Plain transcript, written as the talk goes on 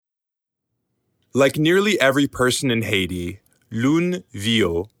Like nearly every person in Haiti, Lune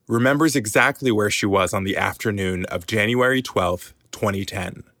Vio remembers exactly where she was on the afternoon of January 12,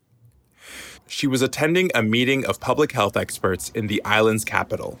 2010. She was attending a meeting of public health experts in the island's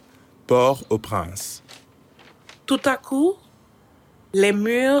capital, Port-au-Prince. Tout à coup, les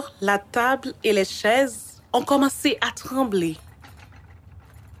murs, la table et les chaises ont commencé à trembler.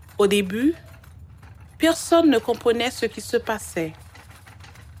 Au début, personne ne comprenait ce qui se passait.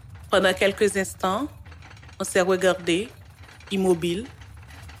 Pendant quelques instants, on s'est regardé, immobile.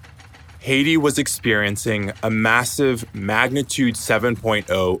 Haiti was experiencing a massive magnitude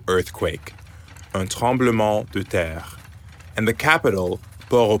 7.0 earthquake, un tremblement de terre, and the capital,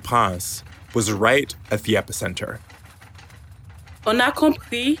 Port-au-Prince, was right at the epicenter. On a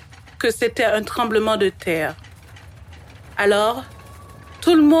compris que c'était un tremblement de terre. Alors,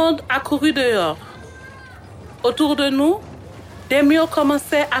 tout le monde a couru dehors. Autour de nous, des murs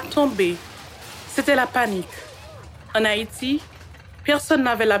commençaient à tomber. C'était la panique. En Haïti, personne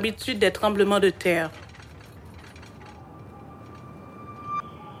n'avait l'habitude des tremblements de terre.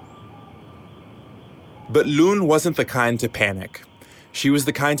 But Lune wasn't the kind to panic. She was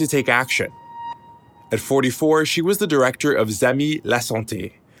the kind to take action. At 44, she was the director of Zemi La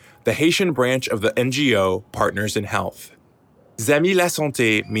Santé, the Haitian branch of the NGO Partners in Health. Zemi La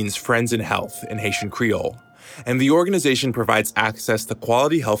Santé means Friends in Health in Haitian Creole, and the organization provides access to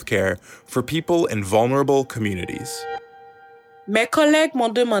quality healthcare for people in vulnerable communities. Mes collègues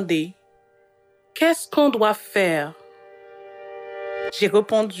m'ont demandé « Qu'est-ce qu'on doit faire ?» J'ai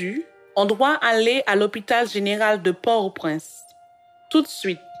répondu « On doit aller à l'hôpital général de Port-au-Prince. Tout de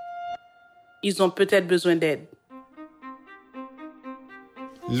suite. Ils ont peut-être besoin d'aide. »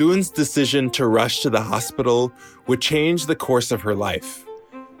 Lune's decision to rush to the hospital would change the course of her life.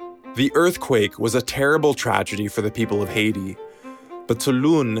 The earthquake was a terrible tragedy for the people of Haiti, but to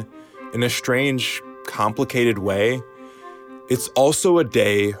Lune, in a strange, complicated way, it's also a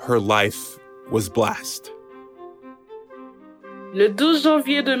day her life was blessed. Le 12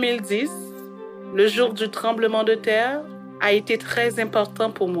 janvier 2010, le jour du tremblement de terre, a été très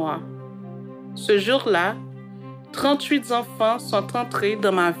important pour moi. Ce jour-là, 38 enfants sont entrés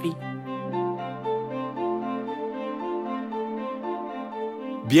dans ma vie.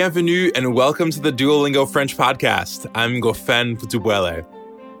 Bienvenue and welcome to the Duolingo French podcast. I'm Gofen Putubuele.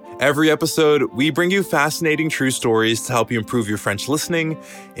 Every episode, we bring you fascinating true stories to help you improve your French listening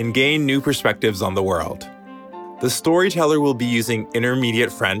and gain new perspectives on the world. The storyteller will be using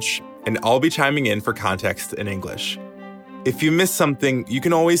intermediate French, and I'll be chiming in for context in English. If you miss something, you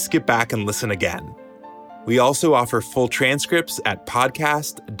can always skip back and listen again. We also offer full transcripts at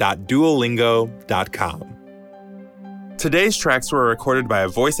podcast.duolingo.com. Today's tracks were recorded by a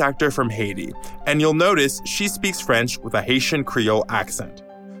voice actor from Haiti, and you'll notice she speaks French with a Haitian Creole accent.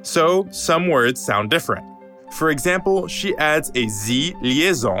 So, some words sound different. For example, she adds a Z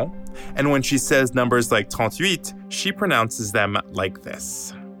liaison, and when she says numbers like 38, she pronounces them like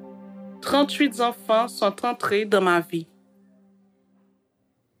this. 38 enfants sont entrés dans ma vie.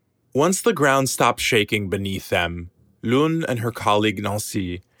 Once the ground stopped shaking beneath them, Lune and her colleague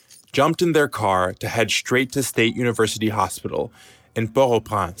Nancy jumped in their car to head straight to State University Hospital in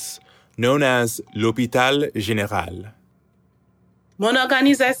Port-au-Prince, known as l'Hôpital Général. Mon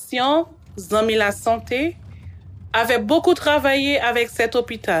organisation, Zemi La Santé, avait beaucoup travaillé avec cet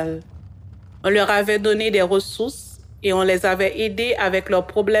hôpital. On leur avait donné des ressources et on les avait aidés avec leurs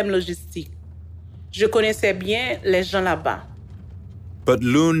problèmes logistiques. Je connaissais bien les gens là-bas. But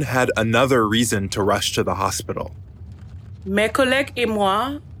Lune had another reason to rush to the hospital. Mes collègues et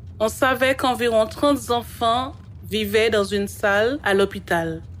moi, on savait qu'environ 30 enfants vivaient dans une salle à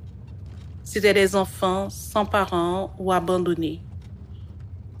l'hôpital. C'étaient des enfants sans parents ou abandonnés.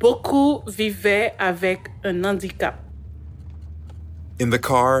 Beaucoup vivaient avec un handicap. In the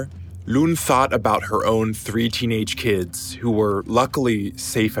car, Lune thought about her own 3 teenage kids who were luckily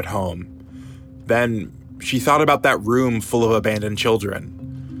safe at home. Then she thought about that room full of abandoned children.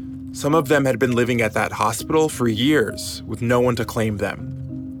 Some of them had been living at that hospital for years with no one to claim them.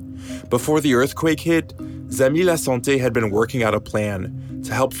 Before the earthquake hit, Zemi La Santé had been working out a plan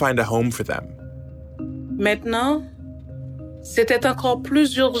to help find a home for them. Maintenant, c'était encore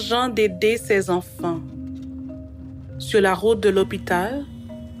plus urgent d'aider ces enfants. Sur la route de l'hôpital,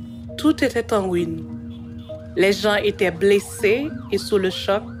 tout était en ruine. Les gens étaient blessés et sous le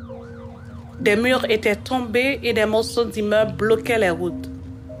choc. Des murs étaient tombés et des morceaux d'immeubles bloquaient les routes.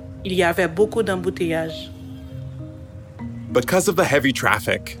 Il y avait beaucoup d'embouteillages. Because of the heavy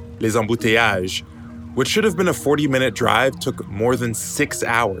traffic, les embouteillages, which should have been a 40-minute drive, took more than 6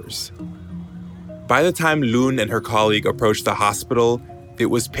 hours. By the time Lune and her colleague approached the hospital, it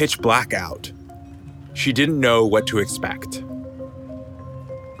was pitch black out. She didn't know what to expect.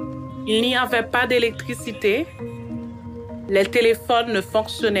 Il n'y avait pas d'électricité. Les téléphones ne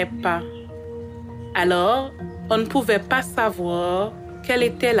fonctionnaient pas. Alors, on ne pouvait pas savoir quelle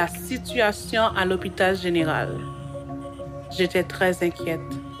était la situation à l'hôpital général. J'étais très inquiète.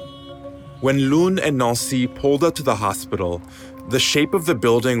 When Lune and Nancy pulled up to the hospital, the shape of the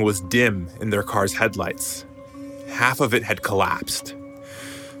building was dim in their car's headlights. Half of it had collapsed.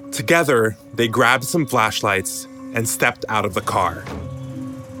 Together, they grabbed some flashlights and stepped out of the car.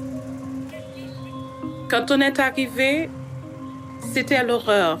 Quand on est arrivé, c'était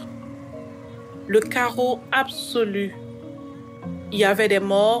l'horreur. Le chaos absolu. Il y avait des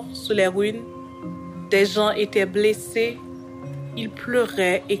morts sous les ruines. Des gens étaient blessés. Ils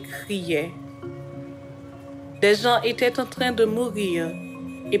pleuraient et criaient. Des gens étaient en train de mourir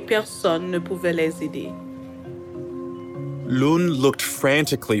et personne ne pouvait les aider. Lune looked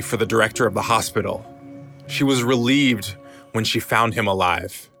frantically for the director of the hospital. She was relieved when she found him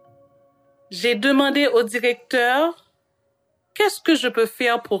alive. J'ai demandé au directeur « Qu'est-ce que je peux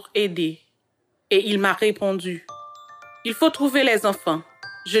faire pour aider ?» Et il m'a répondu « Il faut trouver les enfants.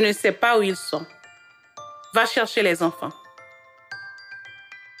 Je ne sais pas où ils sont. Va chercher les enfants. »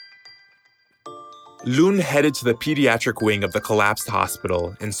 Lune headed to the pediatric wing of the collapsed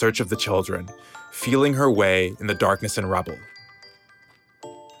hospital in search of the children, feeling her way in the darkness and rubble.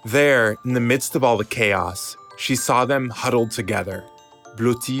 There, in the midst of all the chaos, she saw them huddled together,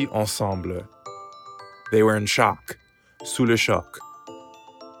 blottis ensemble. They were in shock, sous le choc.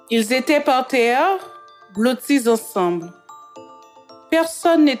 Ils étaient par terre, blottis ensemble.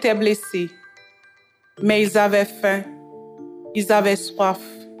 Personne n'était blessé, mais ils avaient faim, ils avaient soif.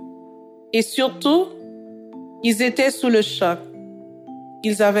 Et surtout, ils étaient sous le choc.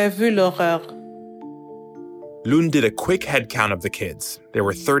 Ils avaient vu l'horreur. Lune did a quick head count of the kids. There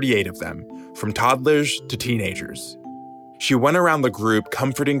were 38 of them, from toddlers to teenagers. She went around the group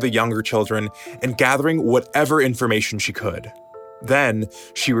comforting the younger children and gathering whatever information she could. Then,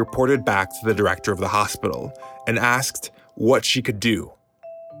 she reported back to the director of the hospital and asked what she could do.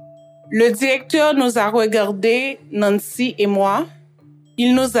 Le directeur nous a regardés, Nancy et moi.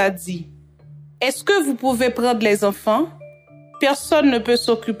 Il nous a dit « Est-ce que vous pouvez prendre les enfants? Personne ne peut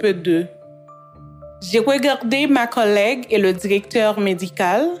s'occuper d'eux. » J'ai regardé ma collègue et le directeur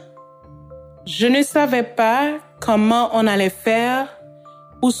médical. Je ne savais pas comment on allait faire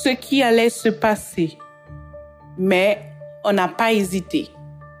ou ce qui allait se passer. Mais on n'a pas hésité.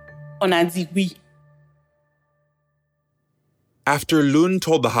 On a dit oui. After Lune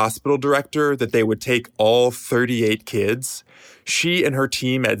told the hospital director that they would take all 38 kids, she and her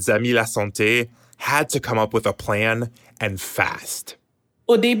team at Zami La Santé had to come up with a plan, and fast.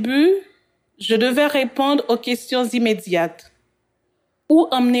 Au début, je devais répondre aux questions immédiates. Où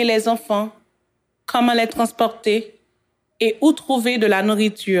emmener les enfants? Comment les transporter? Et où trouver de la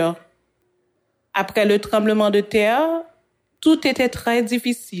nourriture? Après le tremblement de terre, tout était très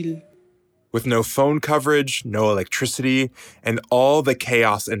difficile. With no phone coverage, no electricity, and all the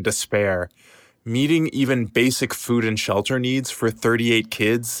chaos and despair, meeting even basic food and shelter needs for 38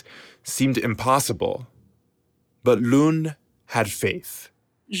 kids seemed impossible. But Lune had faith.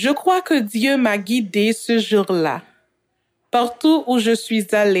 Je crois que Dieu m'a guidée ce jour-là. Partout où je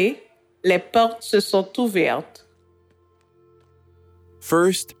suis allée, les portes se sont ouvertes.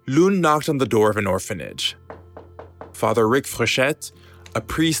 First, Lune knocked on the door of an orphanage. Father Rick Fréchette, a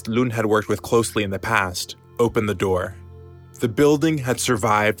priest Lune had worked with closely in the past, opened the door. The building had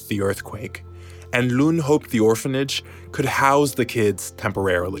survived the earthquake, and Lune hoped the orphanage could house the kids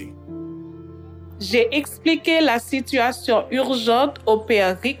temporarily. J'ai expliqué la situation urgente au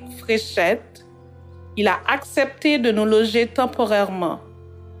père Rick Fréchette. Il a accepté de nous loger temporairement.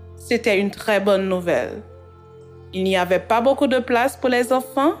 C'était une très bonne nouvelle. Il n'y avait pas beaucoup de place pour les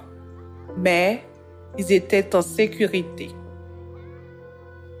enfants, mais ils étaient en sécurité.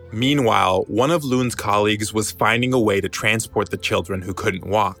 Meanwhile, one of Lune's colleagues was finding a way to transport the children who couldn't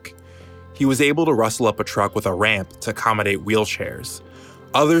walk. He was able to rustle up a truck with a ramp to accommodate wheelchairs.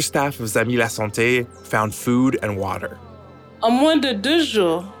 Other staff of Zami La Santé found food and water. En moins de 2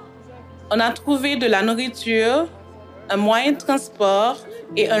 jours, on a trouvé de la nourriture, un moyen de transport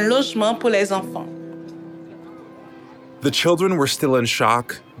et un logement pour les enfants. The children were still in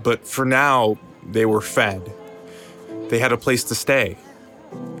shock, but for now, they were fed. They had a place to stay.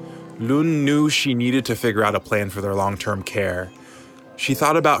 Lune knew she needed to figure out a plan for their long-term care. She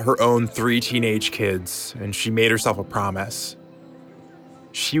thought about her own 3 teenage kids, and she made herself a promise.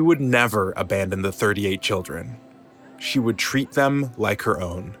 She would never abandon the 38 children. She would treat them like her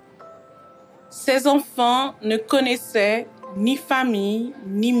own. Ces enfants ne connaissaient ni famille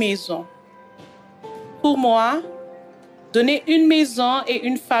ni maison. Pour moi, donner une maison et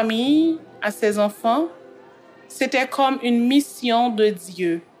une famille à ses enfants, c'était comme une mission de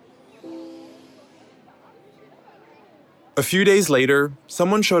Dieu. A few days later,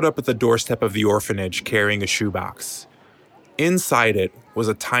 someone showed up at the doorstep of the orphanage carrying a shoebox. Inside it was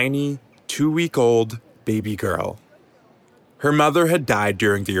a tiny, 2-week-old baby girl. Her mother had died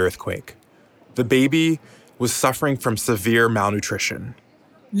during the earthquake. The baby was suffering from severe malnutrition.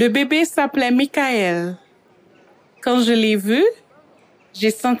 Le bébé s'appelait Michael. Quand je l'ai vu,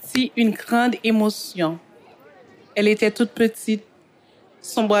 j'ai senti une grande émotion. Elle était toute petite.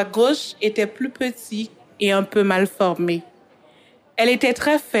 Son bras gauche était plus petit et un peu mal formé. Elle était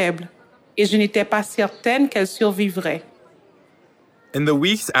très faible et je n'étais pas certaine qu'elle survivrait. In the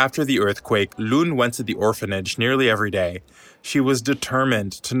weeks after the earthquake, Lun went to the orphanage nearly every day. She was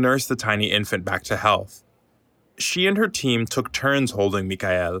determined to nurse the tiny infant back to health. She and her team took turns holding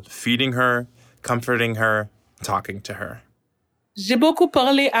Michael, feeding her, comforting her, talking to her. J'ai beaucoup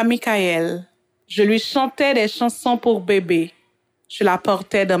parlé à Michael. Je lui chantais des chansons pour bébé. Je la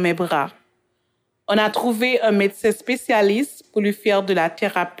portais dans mes bras. On a trouvé un médecin spécialiste pour lui faire de la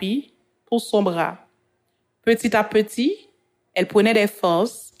thérapie pour son bras. Petit à petit, elle prenait des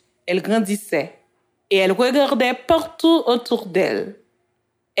forces, elle grandissait et elle regardait partout autour d'elle.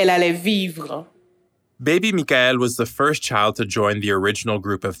 Elle allait vivre. Baby Michael was the first child to join the original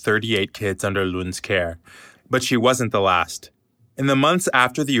group of 38 kids under Lun's care, but she wasn't the last. In the months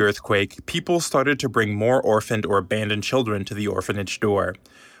after the earthquake, people started to bring more orphaned or abandoned children to the orphanage door.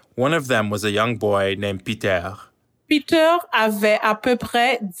 One of them was a young boy named Peter. Peter avait à peu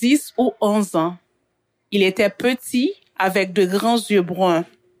près 10 ou 11 ans. Il était petit, avec de grands yeux bruns.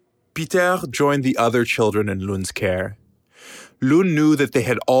 Peter joined the other children in Lun's care. Lun knew that they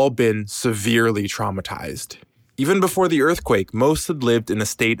had all been severely traumatized. Even before the earthquake, most had lived in a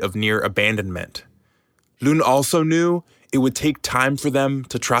state of near abandonment. Lun also knew it would take time for them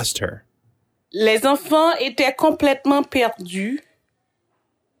to trust her. Les enfants étaient complètement perdus.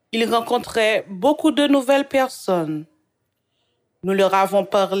 Ils rencontraient beaucoup de nouvelles personnes. Nous leur avons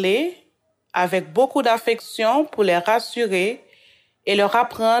parlé avec beaucoup d'affection pour les rassurer et leur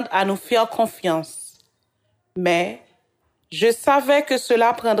apprendre à nous faire confiance. Mais je savais que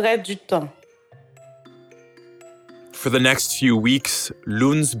cela prendrait du temps. For the next few weeks,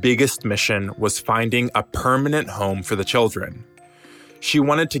 Lun's biggest mission was finding a permanent home for the children. She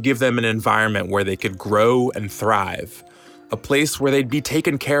wanted to give them an environment where they could grow and thrive, a place where they'd be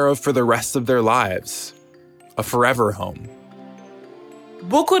taken care of for the rest of their lives, a forever home.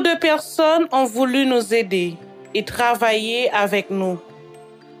 Beaucoup de personnes ont voulu nous aider et travailler avec nous.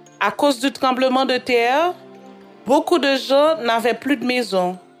 À cause du tremblement de terre, beaucoup de gens n'avaient plus de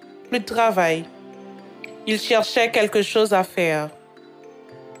maison, plus de travail. Ils cherchaient quelque chose à faire.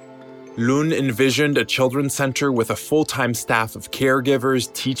 Lun envisioned a children's center with a full-time staff of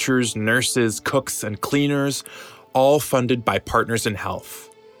caregivers, teachers, nurses, cooks, and cleaners, all funded by Partners in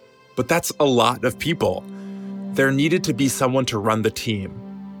Health. But that's a lot of people. There needed to be someone to run the team.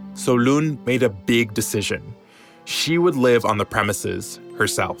 So Lun made a big decision. She would live on the premises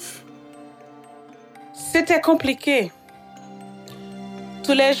herself. C'était compliqué.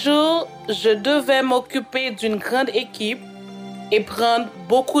 Tous les jours, je devais m'occuper d'une grande équipe et prendre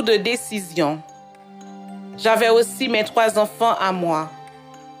beaucoup de décisions. J'avais aussi mes 3 enfants à moi.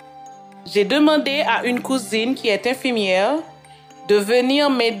 J'ai demandé à une cousine qui est infirmière de venir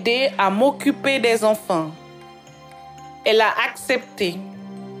m'aider à m'occuper des enfants. Elle a accepté.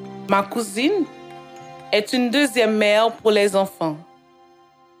 Ma cousine est une deuxième mère pour les enfants.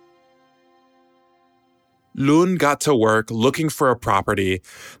 Lun got to work looking for a property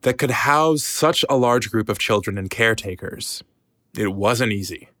that could house such a large group of children and caretakers. It wasn't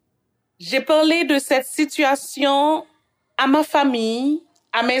easy. J'ai parlé de cette situation à ma famille,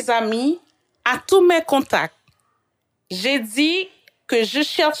 à mes amis, à tous mes contacts. J'ai dit que je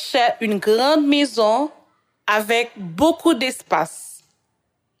cherchais une grande maison avec beaucoup d'espace.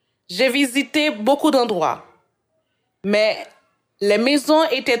 J'ai visité beaucoup d'endroits, mais les maisons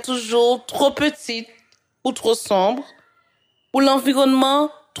étaient toujours trop petites ou trop sombres, ou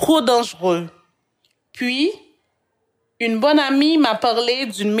l'environnement trop dangereux. Puis, une bonne amie m'a parlé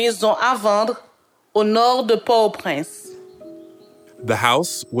d'une maison à vendre au nord de Port-au-Prince. The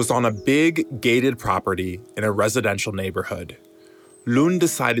house was on a big, gated property in a residential neighborhood. Lun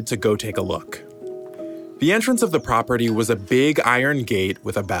decided to go take a look. The entrance of the property was a big iron gate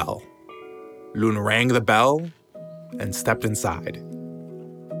with a bell. Lun rang the bell and stepped inside.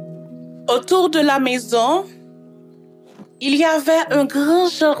 Autour de la maison, il y avait un grand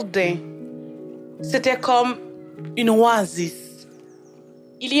jardin. C'était comme une oasis.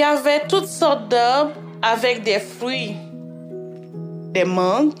 Il y avait toutes sortes d'arbres avec des fruits, des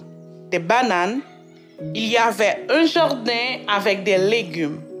mangues, des bananes. Il y avait un jardin avec des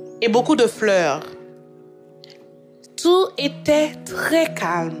légumes et beaucoup de fleurs. Tout était très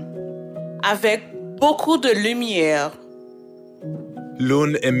calme, avec beaucoup de lumière.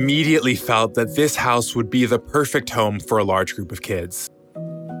 Lun immediately felt that this house would be the perfect home for a large group of kids.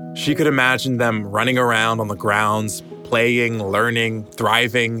 She could imagine them running around on the grounds, playing, learning,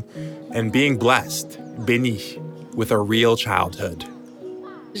 thriving, and being blessed, bénis, with a real childhood.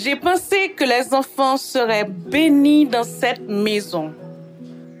 J'ai pensé que les enfants seraient bénis dans cette maison.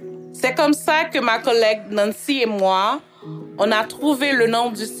 C'est comme ça que ma collègue Nancy et moi, on a trouvé le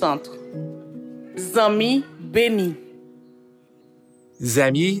nom du centre. Zami bénis.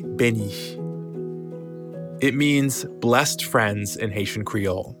 Zami bénis. It means blessed friends in Haitian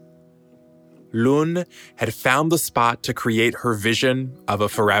Creole. Lun had found the spot to create her vision of a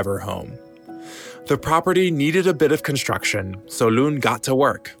forever home. The property needed a bit of construction, so Lun got to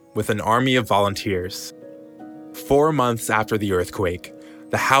work with an army of volunteers. 4 months after the earthquake,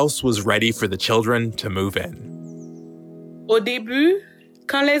 the house was ready for the children to move in. Au début,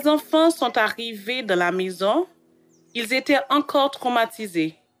 quand les enfants sont arrivés dans la maison, ils étaient encore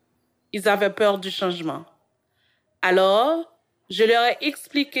traumatisés. Ils avaient peur du changement. Alors, je leur ai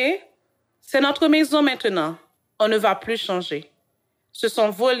expliqué, c'est notre maison maintenant. On ne va plus changer. Ce sont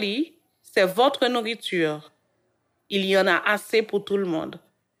vos lits, c'est votre nourriture. Il y en a assez pour tout le monde.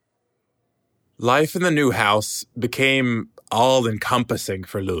 Life in the new house became all-encompassing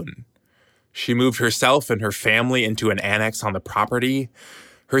for Lun. She moved herself and her family into an annex on the property.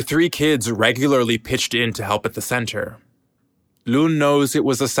 Her 3 kids regularly pitched in to help at the center. Lun knows it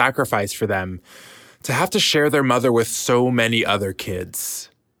was a sacrifice for them to have to share their mother with so many other kids.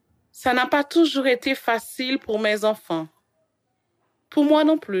 Ça n'a pas toujours été facile pour mes enfants. Pour moi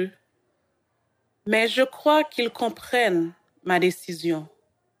non plus. Mais je crois qu'ils comprennent ma décision.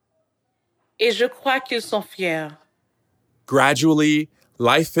 Et je crois qu'ils sont fiers. Gradually,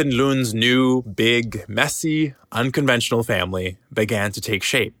 life in Lun's new, big, messy, unconventional family began to take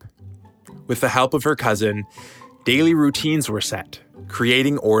shape. With the help of her cousin, daily routines were set,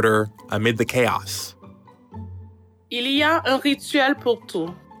 creating order amid the chaos. Il y a un rituel pour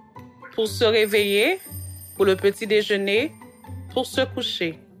tout. Pour se réveiller, pour le petit déjeuner, pour se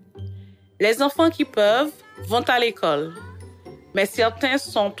coucher. Les enfants qui peuvent vont à l'école, mais certains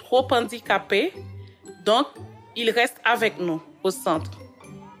sont trop handicapés, donc ils restent avec nous au centre.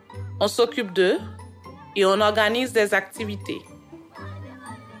 On s'occupe d'eux et on organise des activités.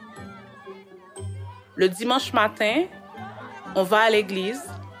 Le dimanche matin, on va à l'église,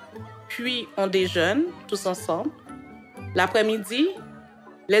 puis on déjeune tous ensemble. L'après-midi,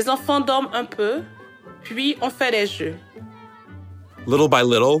 les enfants dorment un peu, puis on fait des jeux. Little by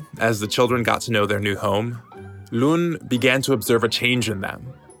little, as the children got to know their new home, Lun began to observe a change in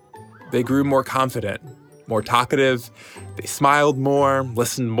them. They grew more confident, more talkative, they smiled more,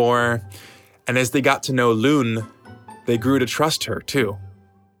 listened more, and as they got to know Lun, they grew to trust her too.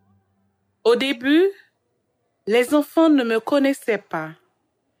 Au début, les enfants ne me connaissaient pas.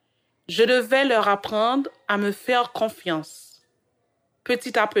 Je devais leur apprendre à me faire confiance.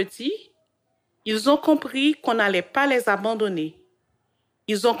 Petit à petit, ils ont compris qu'on n'allait pas les abandonner.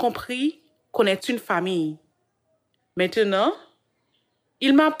 Ils ont compris qu'on est une famille. Maintenant,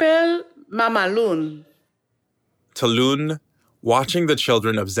 ils m'appellent Mama Lun. To Lun, watching the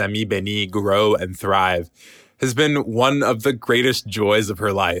children of Zami Bénis grow and thrive has been one of the greatest joys of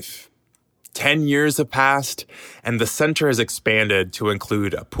her life. 10 years have passed, and the center has expanded to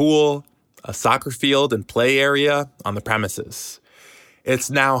include a pool, a soccer field, and play area on the premises.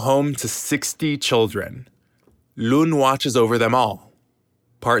 It's now home to 60 children. Lun watches over them all,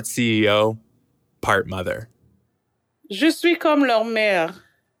 part CEO, part mother. Je suis comme leur mère.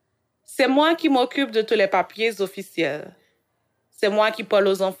 C'est moi qui m'occupe de tous les papiers officiels. C'est moi qui parle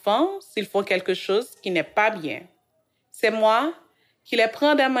aux enfants s'ils font quelque chose qui n'est pas bien. C'est moi qui les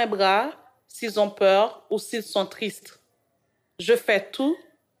prends dans mes bras s'ils ont peur ou s'ils sont tristes. Je fais tout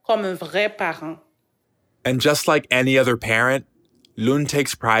comme un vrai parent. And just like any other parent, Lun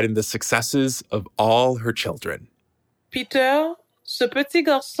takes pride in the successes of all her children. Peter, ce petit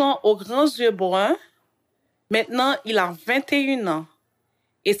garçon aux grands yeux bruns, maintenant il a 21 ans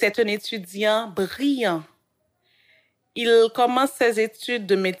et c'est un étudiant brillant. Il commence ses études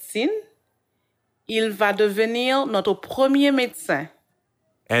de médecine. Il va devenir notre premier médecin.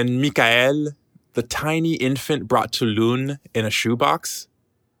 And Michael, the tiny infant brought to Lun in a shoebox?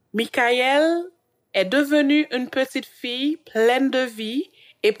 Michael est devenue une petite fille pleine de vie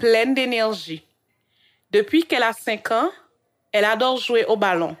et pleine d'énergie. Depuis qu'elle a 5 ans, elle adore jouer au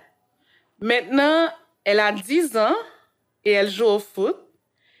ballon. Maintenant, Elle a 10 ans et elle joue au foot.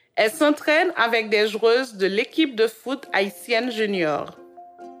 Elle s'entraîne avec des joueuses de l'équipe de foot haïtienne junior.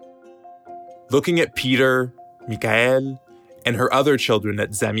 Looking at Peter, Michael, and her other children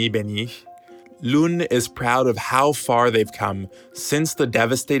at Zami Beni, Lune is proud of how far they've come since the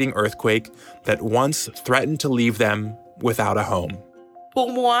devastating earthquake that once threatened to leave them without a home.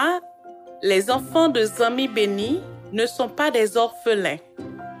 Pour moi, les enfants de Zami Beni ne sont pas des orphelins.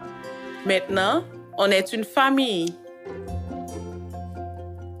 Maintenant, on est une famille.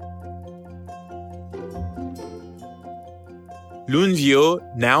 Lune Vio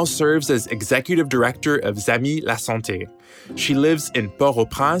now serves as executive director of Zami La Santé. She lives in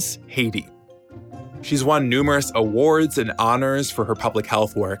Port-au-Prince, Haiti. She's won numerous awards and honors for her public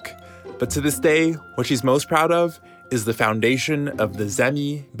health work. But to this day, what she's most proud of is the foundation of the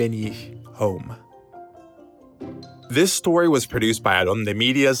Zami Beni home. This story was produced by Adonde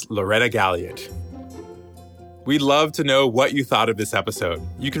Media's Lorena Galliot. We'd love to know what you thought of this episode.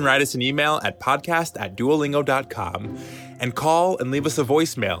 You can write us an email at podcast@duolingo.com and call and leave us a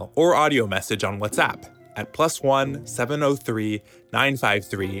voicemail or audio message on WhatsApp at +1 703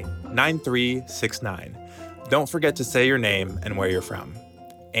 953 9369. Don't forget to say your name and where you're from.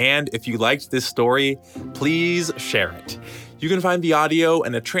 And if you liked this story, please share it. You can find the audio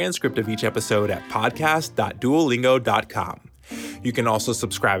and a transcript of each episode at podcast.duolingo.com. You can also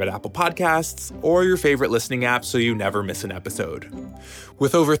subscribe at Apple Podcasts or your favorite listening app so you never miss an episode.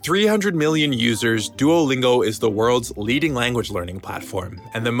 With over 300 million users, Duolingo is the world's leading language learning platform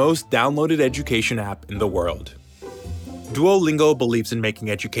and the most downloaded education app in the world. Duolingo believes in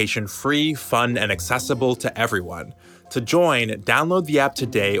making education free, fun, and accessible to everyone. To join, download the app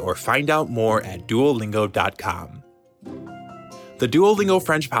today or find out more at duolingo.com. The Duolingo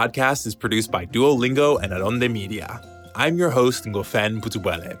French podcast is produced by Duolingo and Adonde Media. I'm your host, Ngofen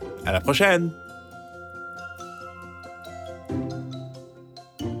Putubuele. À la prochaine!